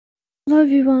Hello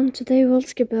everyone, today we'll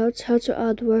talk about how to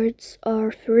add words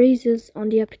or phrases on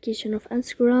the application of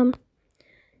Instagram.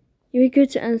 You will go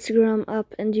to Instagram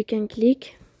app and you can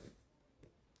click.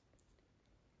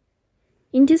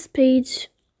 In this page,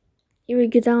 you will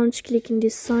go down to click in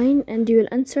this sign and you will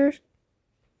enter.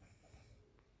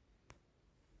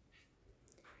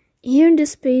 Here in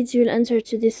this page, you will enter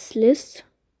to this list.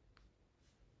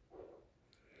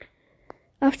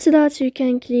 After that, you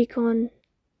can click on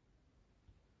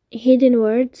hidden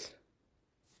words.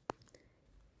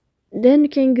 Then you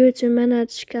can go to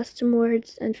manage custom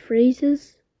words and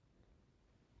phrases.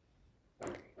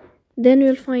 Then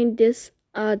you'll find this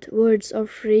add words or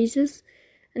phrases,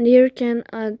 and here you can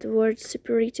add words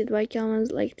separated by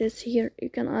commas like this. Here you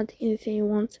can add anything you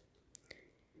want.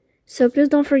 So please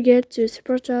don't forget to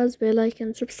support us by like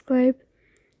and subscribe.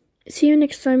 See you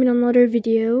next time in another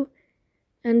video,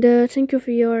 and thank you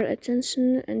for your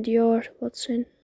attention and your watching.